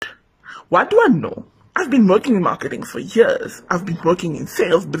What do I know? I've been working in marketing for years. I've been working in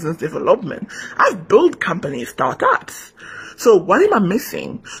sales, business development. I've built companies, startups. So what am I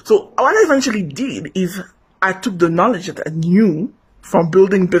missing? So what I eventually did is I took the knowledge that I knew from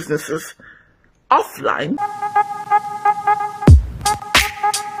building businesses offline.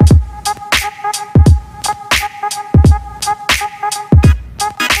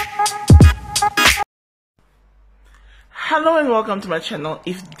 Hello and welcome to my channel.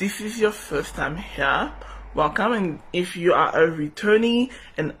 If this is your first time here, welcome, and if you are a returnee,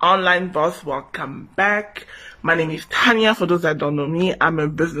 an online boss, welcome back. My name is Tanya. For those that don't know me, I'm a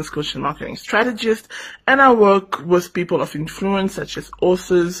business coach and marketing strategist, and I work with people of influence such as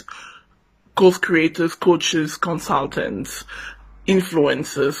authors, course creators, coaches, consultants,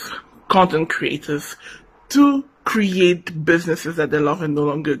 influencers, content creators to create businesses that they love and no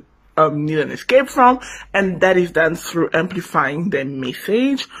longer need an escape from, and that is done through amplifying their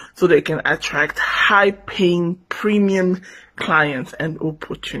message so they can attract high-paying premium clients and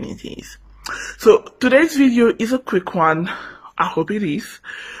opportunities. So today's video is a quick one. I hope it is,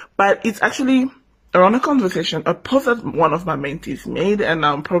 but it's actually around a conversation, a post that one of my mentees made, and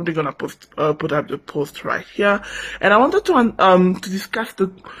I'm probably gonna put up the post right here. And I wanted to discuss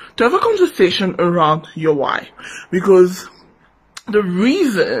to have a conversation around your why, because the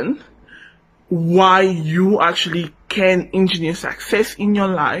reason why you actually can engineer success in your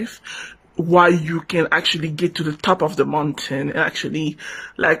life, why you can actually get to the top of the mountain and actually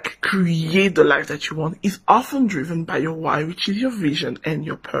like create the life that you want, is often driven by your why, which is your vision and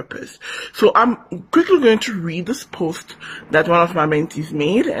your purpose. So I'm quickly going to read this post that one of my mentees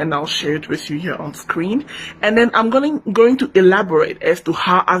made, and I'll share it with you here on screen, and then I'm going to elaborate as to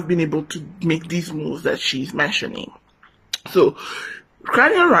how I've been able to make these moves that she's mentioning. So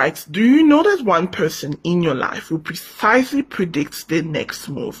Crania writes, do you know that one person in your life who precisely predicts their next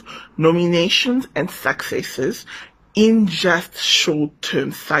move, nominations and successes in just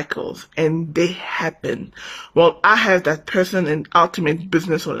short-term cycles, and they happen? Well, I have that person, an ultimate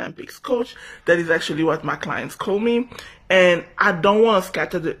business Olympics coach. That is actually what my clients call me, and I don't want to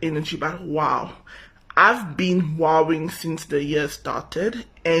scatter the energy, but wow. I've been wowing since the year started,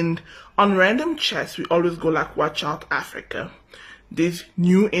 and on random chats we always go like, watch out Africa. There's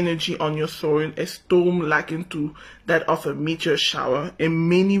new energy on your soil, a storm likened to that of a meteor shower, and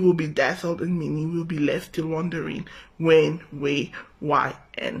many will be dazzled and many will be left still wondering when, where, why,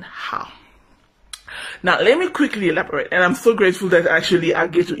 and how. Now, let me quickly elaborate, and I'm so grateful that actually I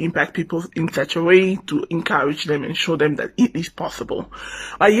get to impact people in such a way to encourage them and show them that it is possible.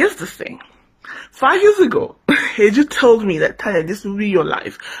 But here's the thing. 5 years ago, had you told me that, Tanya, this will be your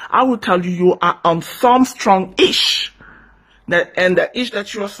life, I would tell you you are on some strong-ish. And that ish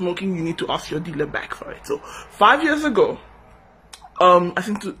that you are smoking, you need to ask your dealer back for it. So 5 years ago, I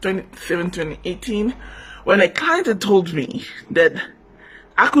think 2018, when a client had told me that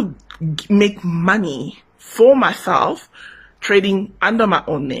I could make money for myself trading under my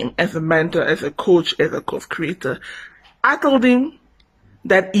own name as a mentor, as a coach, as a course creator, I told him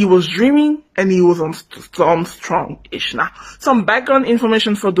that he was dreaming and he was on some strong-ish. Now, some background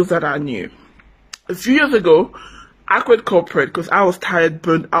information for those that are new. A few years ago, I quit corporate because I was tired,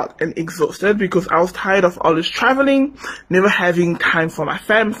 burnt out, and exhausted, because I was tired of always traveling, never having time for my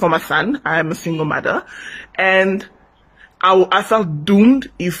son. I am a single mother, and I felt doomed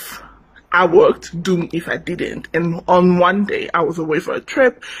if I worked, doomed if I didn't. And on one day, I was away for a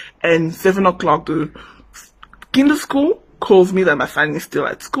trip, and 7 o'clock, the kinder school calls me that my son is still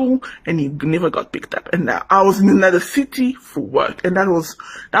at school and he never got picked up, and I was in another city for work, and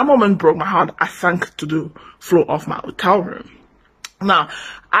that moment broke my heart. I sank to the floor of my hotel room. Now,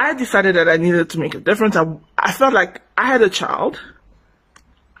 I decided that I needed to make a difference. I felt like I had a child,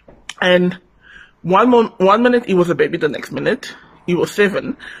 and one minute he was a baby, the next minute he was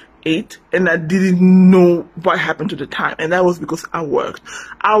 7, 8, and I didn't know what happened to the time, and that was because I worked.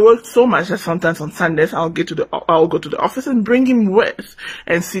 I worked so much that sometimes on Sundays I'll go to the office and bring him with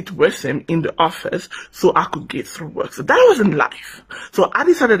and sit with him in the office so I could get through work. So that wasn't life. So I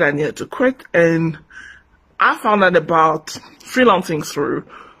decided I needed to quit, and I found out about freelancing through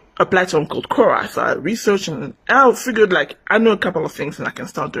a platform called Quora. So I researched and I figured like I know a couple of things and I can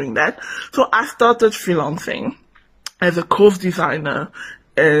start doing that. So I started freelancing as a course designer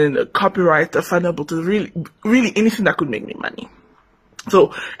and a copywriter, finally to really anything that could make me money.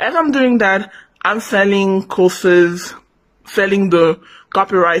 So as I'm doing that, I'm selling courses, selling the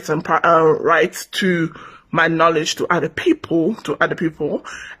copyrights and rights to my knowledge to other people,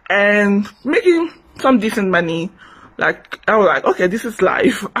 and making some decent money. Like I was like, okay, this is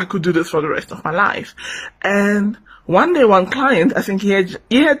life. I could do this for the rest of my life. And one day, one client, I think he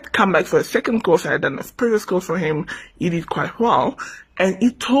had come back for a second course. I had done a previous course for him. He did quite well. And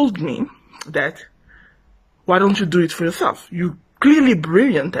he told me that, why don't you do it for yourself? You're clearly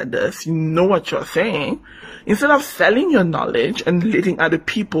brilliant at this. You know what you're saying. Instead of selling your knowledge and letting other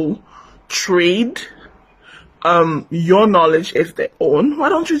people trade your knowledge as their own, why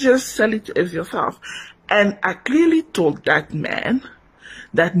don't you just sell it as yourself? And I clearly told that man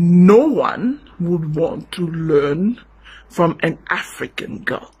that no one would want to learn from an African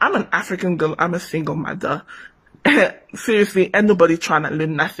girl. I'm an African girl. I'm a single mother. Seriously, and nobody trying to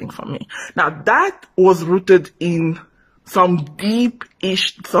learn nothing from me. Now, that was rooted in some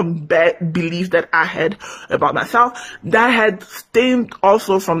deep-ish, some bad beliefs that I had about myself. That had stemmed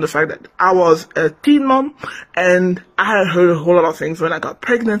also from the fact that I was a teen mom, and I had heard a whole lot of things when I got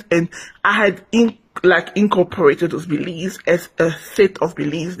pregnant, and I had incorporated those beliefs as a set of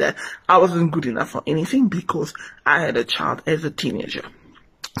beliefs that I wasn't good enough for anything because I had a child as a teenager.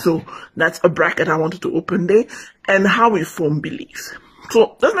 So that's a bracket I wanted to open there, and how we form beliefs.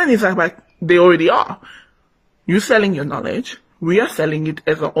 So that's many things like they already are. You're selling your knowledge. We are selling it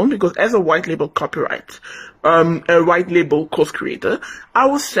as our own, because as a white label copyright, a white label course creator, I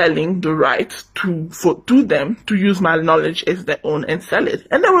was selling the rights to them to use my knowledge as their own and sell it.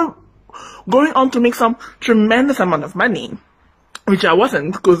 And they were going on to make some tremendous amount of money, which I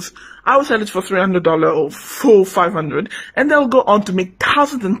wasn't, because I would sell it for $300 or $400-$500, and they'll go on to make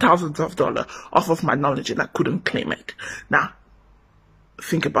thousands and thousands of dollars off of my knowledge, and I couldn't claim it. Now,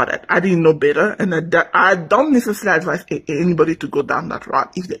 think about it. I didn't know better, and I don't necessarily advise anybody to go down that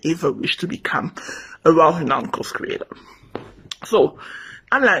route if they ever wish to become a well-renowned course creator. So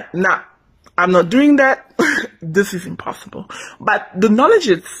I'm like, nah, I'm not doing that. This is impossible. But the knowledge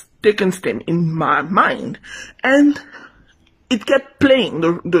is taken stem in my mind, and it kept playing,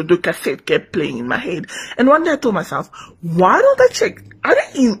 the cassette kept playing in my head. And one day I told myself, why don't I check, are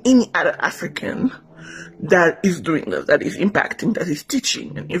there any other African that is doing this, that is impacting, that is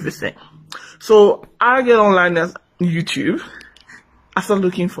teaching and everything? So I get online as YouTube. I start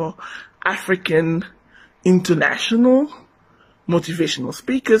looking for African international motivational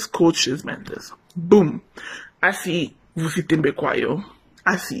speakers, coaches, mentors. Boom. I see Vusi Tembekwayo.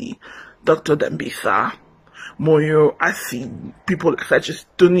 I see Dr. Dambisa Moyo. I see people such as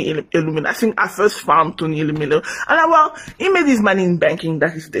Tony Elumelu. I think I first found Tony Elumelu, and well, he made his money in banking.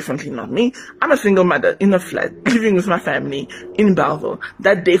 That is definitely not me. I'm a single mother in a flat, living with my family in Belleville.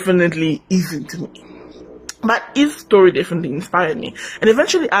 That definitely isn't me. But his story definitely inspired me. And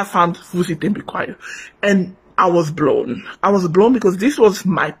eventually I found Vusi Tembekwayo, and I was blown. I was blown because this was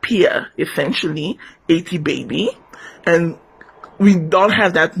my peer, essentially, 80 baby, and we don't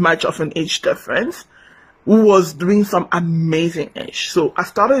have that much of an age difference, who was doing some amazing ish. So I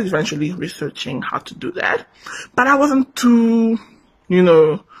started eventually researching how to do that, but I wasn't too,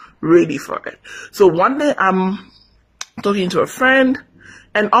 ready for it. So one day I'm talking to a friend,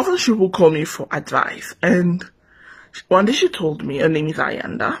 and often she will call me for advice. And one day she told me, her name is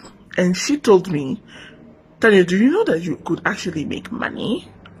Ayanda, and she told me, Tanya, do you know that you could actually make money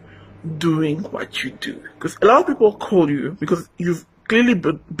doing what you do? Because a lot of people call you because you've clearly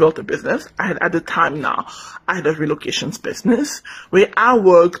built a business. At the time now, I had a relocations business where I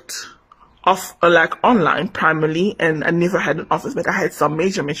worked online primarily, and I never had an office, but I had some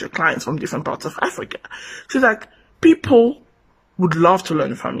major clients from different parts of Africa. She's like, people would love to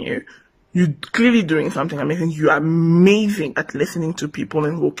learn from you. You're clearly doing something amazing. You are amazing at listening to people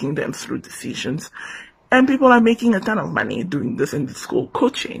and walking them through decisions. And people are making a ton of money doing this in the school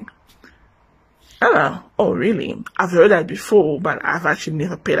coaching. Oh, really? I've heard that before, but I've actually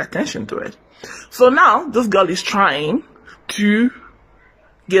never paid attention to it. So now this girl is trying to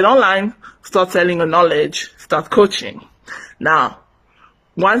get online, start selling her knowledge, start coaching. Now,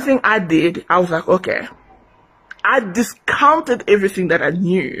 one thing I did, I was like, okay, I discounted everything that I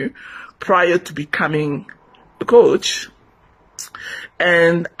knew prior to becoming a coach.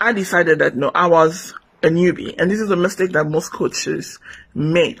 And I decided that no, I was a newbie. And this is a mistake that most coaches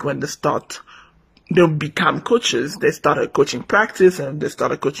make when they'll become coaches. They start a coaching practice and they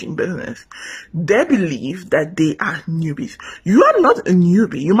start a coaching business. They believe that they are newbies. You are not a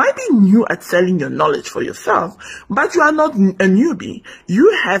newbie. You might be new at selling your knowledge for yourself, but you are not a newbie.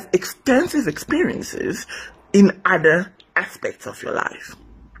 You have extensive experiences in other aspects of your life.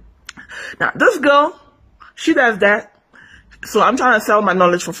 Now, this girl, she does that. So I'm trying to sell my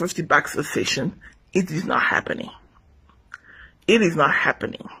knowledge for $50 a session. It is not happening. It is not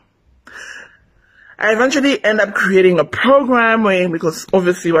happening. I eventually end up creating a program where, because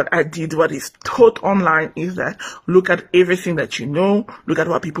obviously what is taught online is that look at everything that you know, look at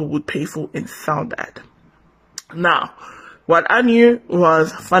what people would pay for and sell that. Now, what I knew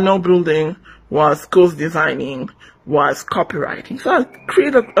was funnel building, was course designing, was copywriting. So I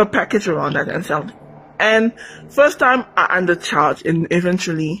created a package around that and sold. And first time I undercharged, and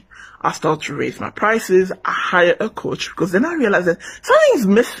eventually I started to raise my prices. I hired a coach because then I realized that something is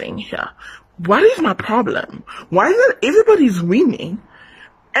missing here. What is my problem? Why is it everybody's winning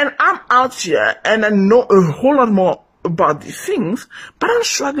and I'm out here and I know a whole lot more about these things, but I'm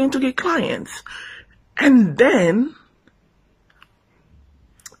struggling to get clients? And then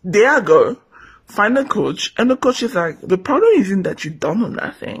there I go, find a coach, and the coach is like, the problem isn't that you don't know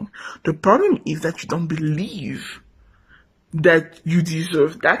nothing. The problem is that you don't believe that you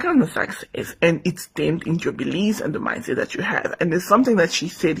deserve that kind of success, and it's stemmed into your beliefs and the mindset that you have. And there's something that she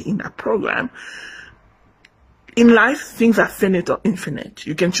said in that program. In life, things are finite or infinite.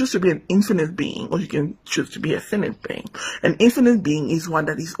 You can choose to be an infinite being, or you can choose to be a finite being. An infinite being is one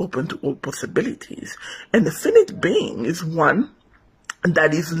that is open to all possibilities. And the finite being is one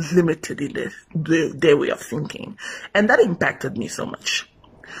that is limited in their way of thinking. And that impacted me so much.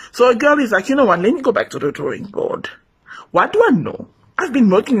 So a girl is like, you know what, let me go back to the drawing board. What do I know? I've been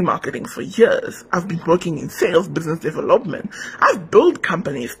working in marketing for years. I've been working in sales, business development. I've built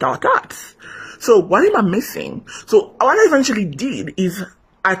companies, startups. So what am I missing? So what I eventually did is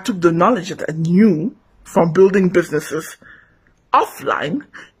I took the knowledge that I knew from building businesses offline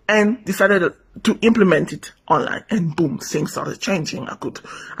and decided to implement it online, and boom, things started changing.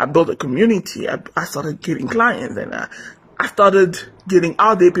 I built a community. I started getting clients, and I started getting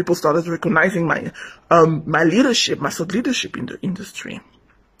out there. People started recognizing my leadership, my thought leadership in the industry.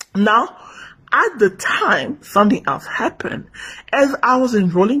 Now, at the time, something else happened. As I was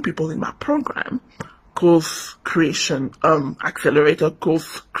enrolling people in my program, Course Creation Accelerator,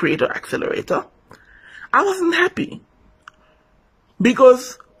 Course Creator Accelerator, I wasn't happy.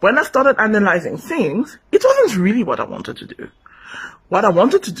 Because when I started analyzing things, it wasn't really what I wanted to do. What I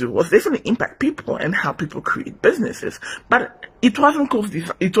wanted to do was definitely impact people and help people create businesses. But it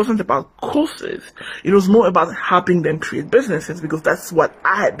wasn't about courses. It was more about helping them create businesses, because that's what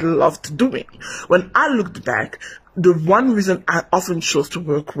I had loved doing. When I looked back, the one reason I often chose to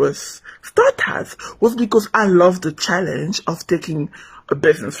work with startups was because I loved the challenge of taking a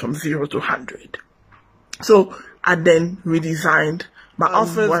business from 0 to 100. So I then redesigned my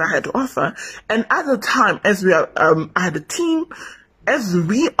offers, what I had to offer. And at the time, as I had a team, as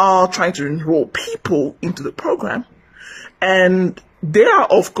we are trying to enroll people into the program, and they are,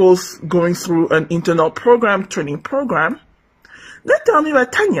 of course, going through an internal program, training program, they tell me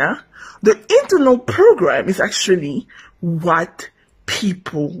that, Tanya, the internal program is actually what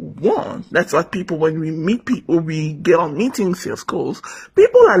people want. That's what people, when we meet people, we get on meeting sales calls,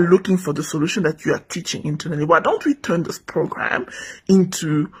 people are looking for the solution that you are teaching internally. Why don't we turn this program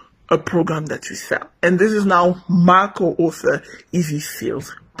into a program that we sell? And this is now my co-author, Easy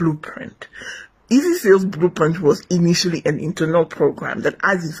Sales Blueprint. Easy Sales Blueprint was initially an internal program that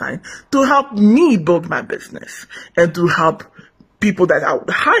I designed to help me build my business and to help people that I would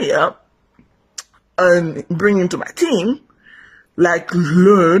hire and bring into my team, like,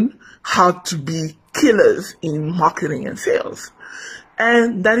 learn how to be killers in marketing and sales.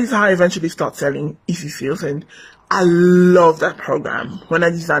 And that is how I eventually started selling Easy Sales. And I love that program. When I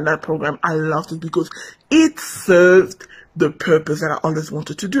designed that program, I loved it because it served the purpose that I always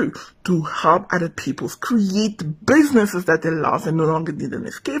wanted to do, to help other people create businesses that they love and no longer need an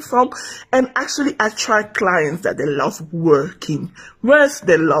escape from, and actually attract clients that they love working with,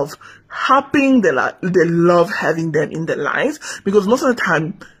 they love helping, they love having them in their lives. Because most of the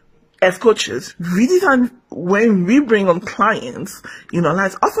time, as coaches, when we bring on clients in our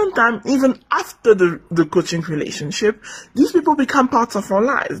lives, oftentimes, even after the coaching relationship, these people become parts of our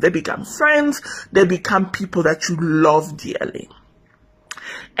lives. They become friends. They become people that you love dearly.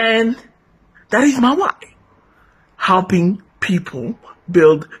 And that is my why. Helping people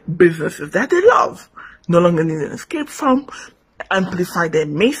build businesses that they love, no longer need an escape from, amplify their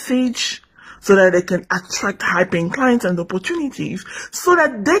message, so that they can attract high-paying clients and opportunities, so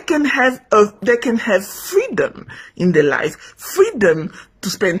that they can have freedom in their life, freedom to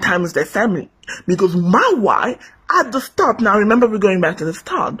spend time with their family. Because my why at the start, now remember, we're going back to the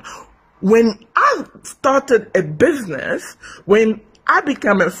start, when I started a business, when I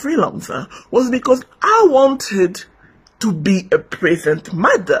became a freelancer, was because I wanted to be a present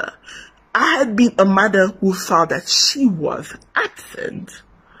mother. I had been a mother who saw that she was absent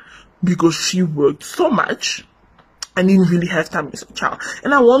because she worked so much and didn't really have time with her child.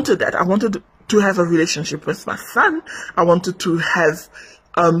 And I wanted that. I wanted to have a relationship with my son. I wanted to have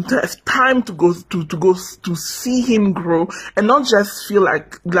time to go to see him grow, and not just feel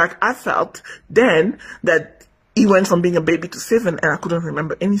like I felt then that He went from being a baby to 7, and I couldn't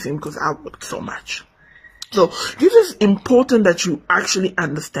remember anything because I worked so much. So this is important that you actually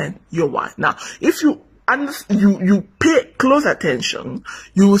understand your why. Now, if you pay close attention,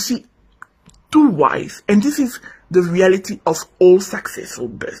 you will see 2 whys, and this is the reality of all successful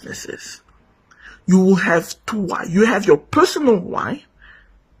businesses. You will have 2 why. You have your personal why,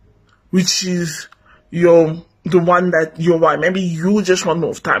 which is the one that your why. Maybe you just want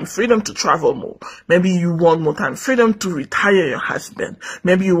more time, freedom to travel more. Maybe you want more time, freedom to retire your husband.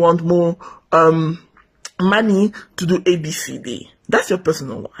 Maybe you want more money to do ABCD. That's your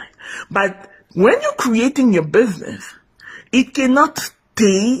personal why. But when you're creating your business, it cannot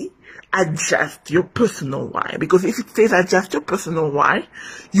stay at just your personal why, because if it stays at just your personal why,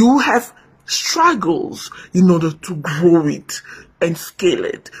 you have struggles in order to grow it and scale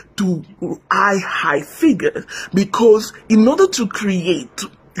it to high figures. Because in order to create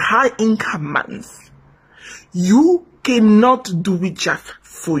high income months, you cannot do it just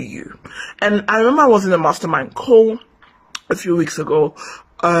for you. And I remember I was in a mastermind call a few weeks ago,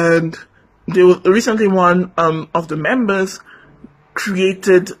 and there was recently one of the members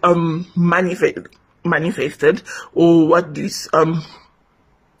created manifested, or what this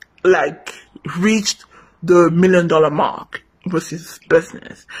like reached the $1 million mark with his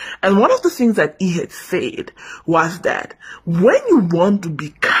business. And one of the things that he had said was that when you want to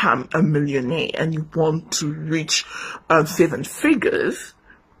become a millionaire and you want to reach 7 figures,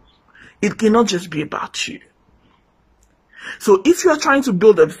 it cannot just be about you. So if you are trying to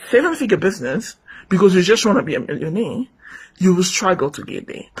build a 7-figure business because you just want to be a millionaire, you will struggle to get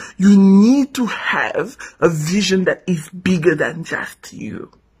there. You need to have a vision that is bigger than just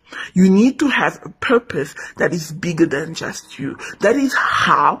you. You need to have a purpose that is bigger than just you. That is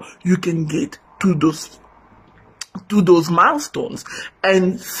how you can get to those milestones.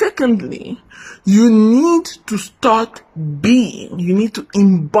 And secondly, you need to start being, you need to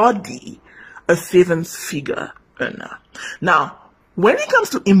embody a 7-figure earner. Now, when it comes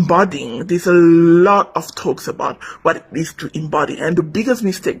to embodying, there's a lot of talks about what it is to embody. And the biggest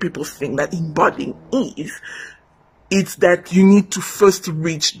mistake people think that embodying is, it's that you need to first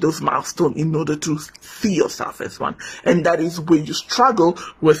reach those milestones in order to see yourself as one. And that is where you struggle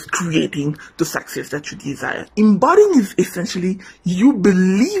with creating the success that you desire. Embodying is essentially you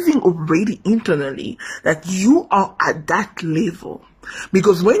believing already internally that you are at that level.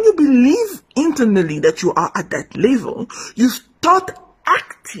 Because when you believe internally that you are at that level, you start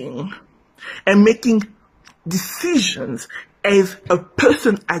acting and making decisions as a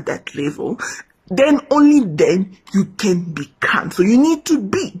person at that level. Then only then you can become. So you need to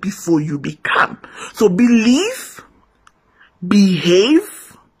be before you become. So believe,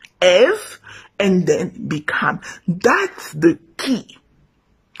 behave as, and then become. That's the key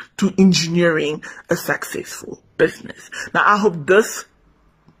to engineering a successful business. Now, I hope this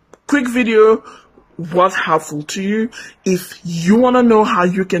quick video was helpful to you. If you want to know how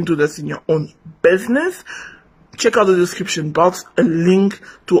you can do this in your own business, check out the description box. A link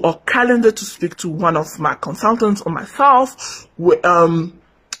to our calendar to speak to one of my consultants or myself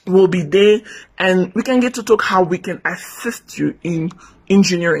will be there, and we can get to talk how we can assist you in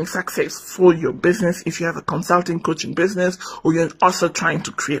engineering success for your business. If you have a consulting coaching business, or you're also trying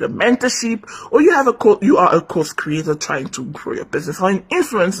to create a mentorship, or you are a course creator trying to grow your business, or an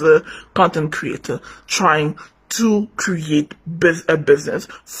influencer content creator trying to create a business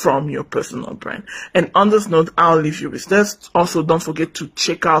from your personal brand. And on this note, I'll leave you with this. Also, don't forget to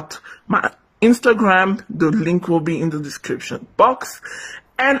check out my Instagram. The link will be in the description box.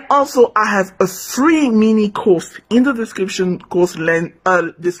 And also, I have a free mini course in the description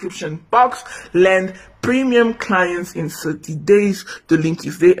box. Land premium clients in 30 days. The link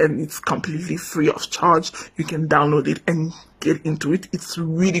is there, and it's completely free of charge. You can download it and get into it. It's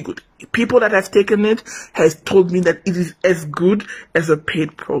really good. People that have taken it has told me that it is as good as a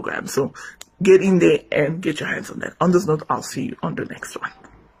paid program. So get in there and get your hands on that. On this note, I'll see you on the next one.